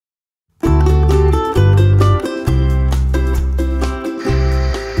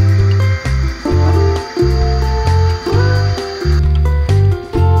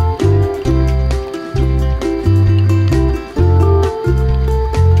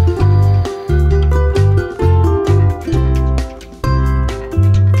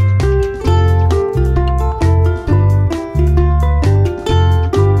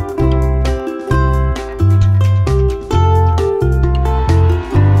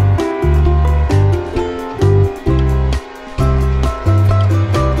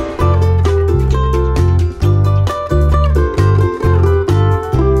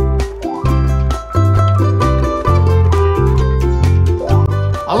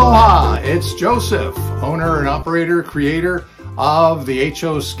Aloha, it's Joseph, owner and operator, creator of the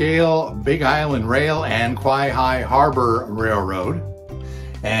HO Scale Big Island Rail and Kawaihae Harbor Railroad.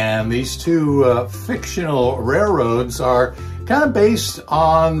 And these two fictional railroads are kind of based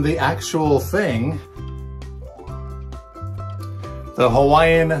on the actual thing. The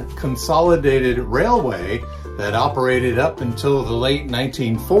Hawaiian Consolidated Railway that operated up until the late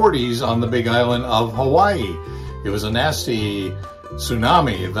 1940s on the Big Island of Hawaii. It was a nasty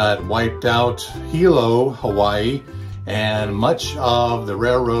tsunami that wiped out Hilo, Hawaii, and much of the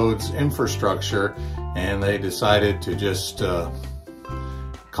railroad's infrastructure, and they decided to just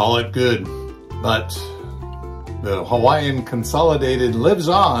call it good. But the Hawaiian Consolidated lives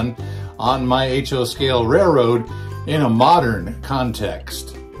on my HO Scale Railroad in a modern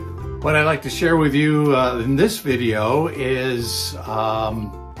context. What I'd like to share with you in this video is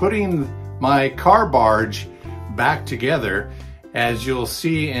putting my car barge back together. As you'll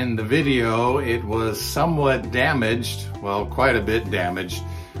see in the video, it was somewhat damaged, well, quite a bit damaged,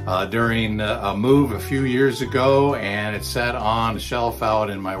 during a move a few years ago, and it sat on a shelf out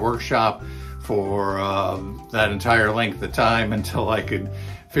in my workshop for that entire length of time until I could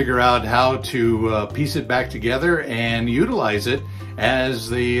figure out how to piece it back together and utilize it as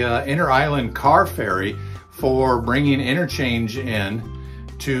the inter-island car ferry for bringing interchange in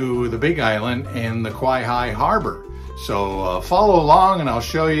to the Big Island and the Kawaihae Harbor. So follow along and I'll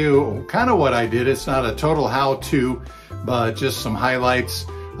show you kind of what I did. It's not a total how-to, but just some highlights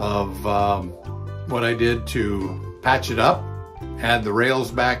of what I did to patch it up, add the rails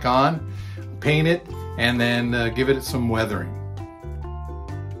back on, paint it, and then give it some weathering.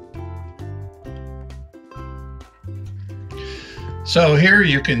 So here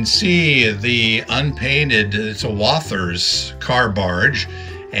you can see the unpainted, it's a Walthers car barge,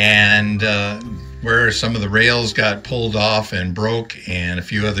 and where some of the rails got pulled off and broke and a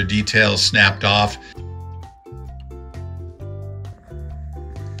few other details snapped off.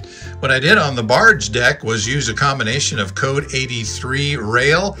 What I did on the barge deck was use a combination of Code 83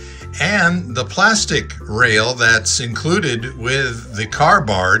 rail and the plastic rail that's included with the car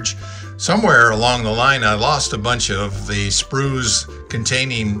barge. Somewhere along the line I lost a bunch of the sprues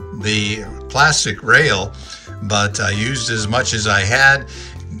containing the plastic rail, but I used as much as I had.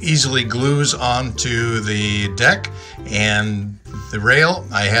 Easily glues onto the deck, and the rail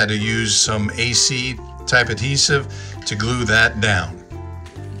I had to use some AC type adhesive to glue that down.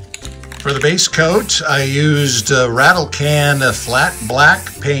 For the base coat I used rattle can flat black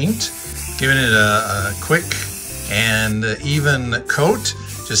paint, giving it a quick and even coat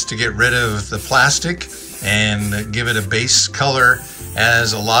just to get rid of the plastic and give it a base color,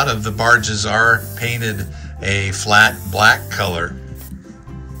 as a lot of the barges are painted a flat black color.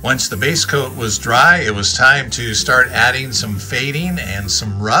 Once the base coat was dry, it was time to start adding some fading and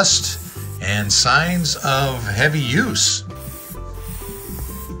some rust and signs of heavy use.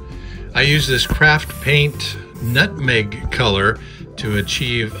 I use this craft paint nutmeg color to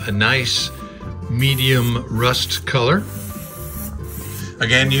achieve a nice medium rust color.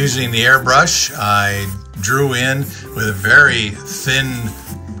 Again, using the airbrush, I drew in with a very thin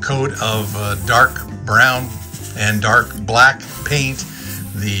coat of dark brown and dark black paint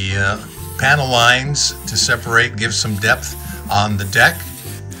the panel lines to separate, give some depth on the deck,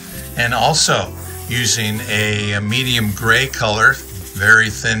 and also using a medium gray color,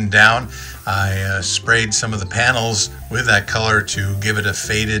 very thin down. I sprayed some of the panels with that color to give it a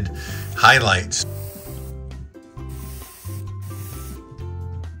faded highlight.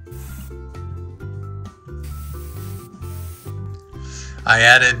 I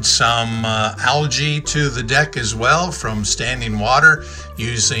added some algae to the deck as well from standing water,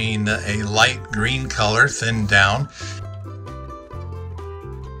 using a light green color thinned down.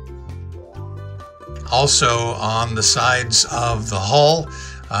 Also on the sides of the hull,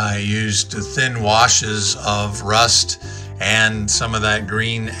 I used thin washes of rust and some of that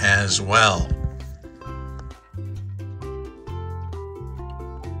green as well.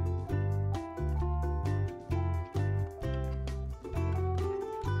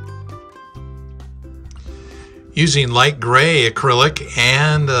 Using light gray acrylic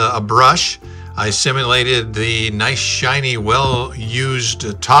and a brush, I simulated the nice shiny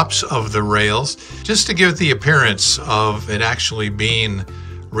well-used tops of the rails just to give it the appearance of it actually being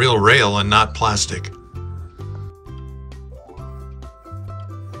real rail and not plastic.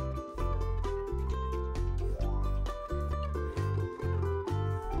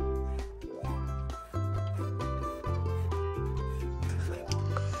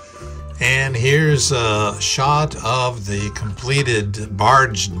 And here's a shot of the completed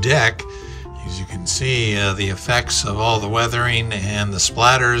barge deck. As you can can see the effects of all the weathering and the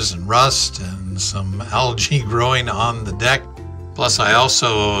splatters and rust and some algae growing on the deck. Plus, I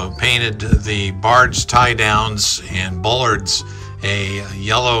also painted the barge tie downs and bollards a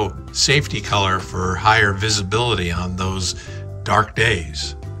yellow safety color for higher visibility on those dark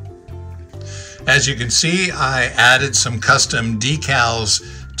days. As you can see, I added some custom decals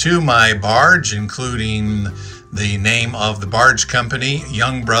to my barge, including the name of the barge company,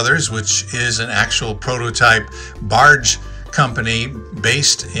 Young Brothers, which is an actual prototype barge company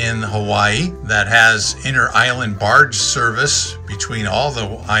based in Hawaii that has inter-island barge service between all the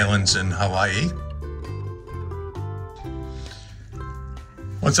islands in Hawaii.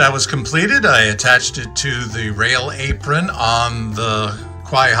 Once that was completed, I attached it to the rail apron on the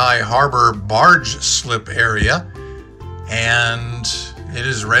Kawaihae Harbor barge slip area, and it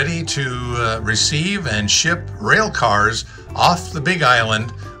is ready to receive and ship rail cars off the Big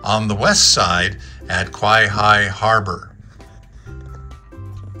Island on the west side at Kawaihae Harbor.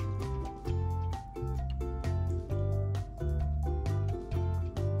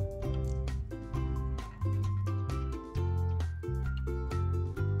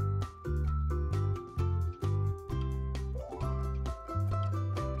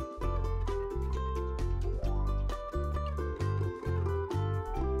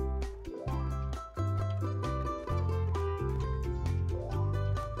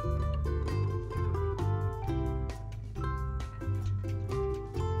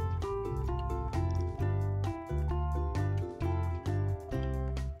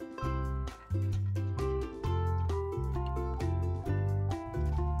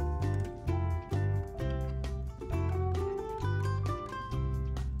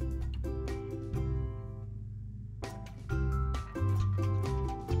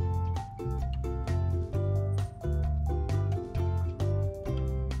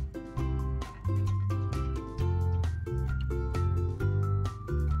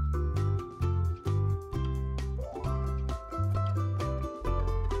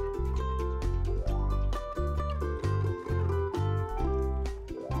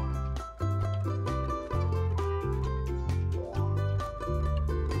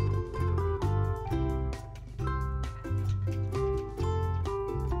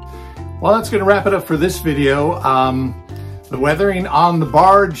 Well, that's going to wrap it up for this video. The weathering on the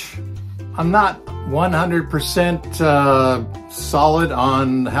barge, I'm not 100% solid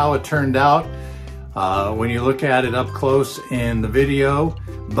on how it turned out when you look at it up close in the video,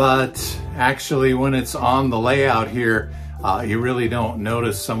 but actually when it's on the layout here, you really don't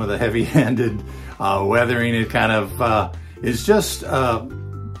notice some of the heavy-handed weathering. It kind of is just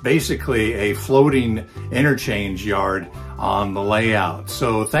basically a floating interchange yard on the layout.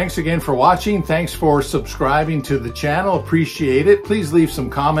 So thanks again for watching. Thanks for subscribing to the channel. Appreciate it. Please leave some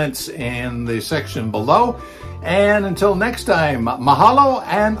comments in the section below. And until next time, mahalo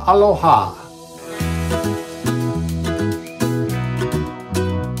and aloha.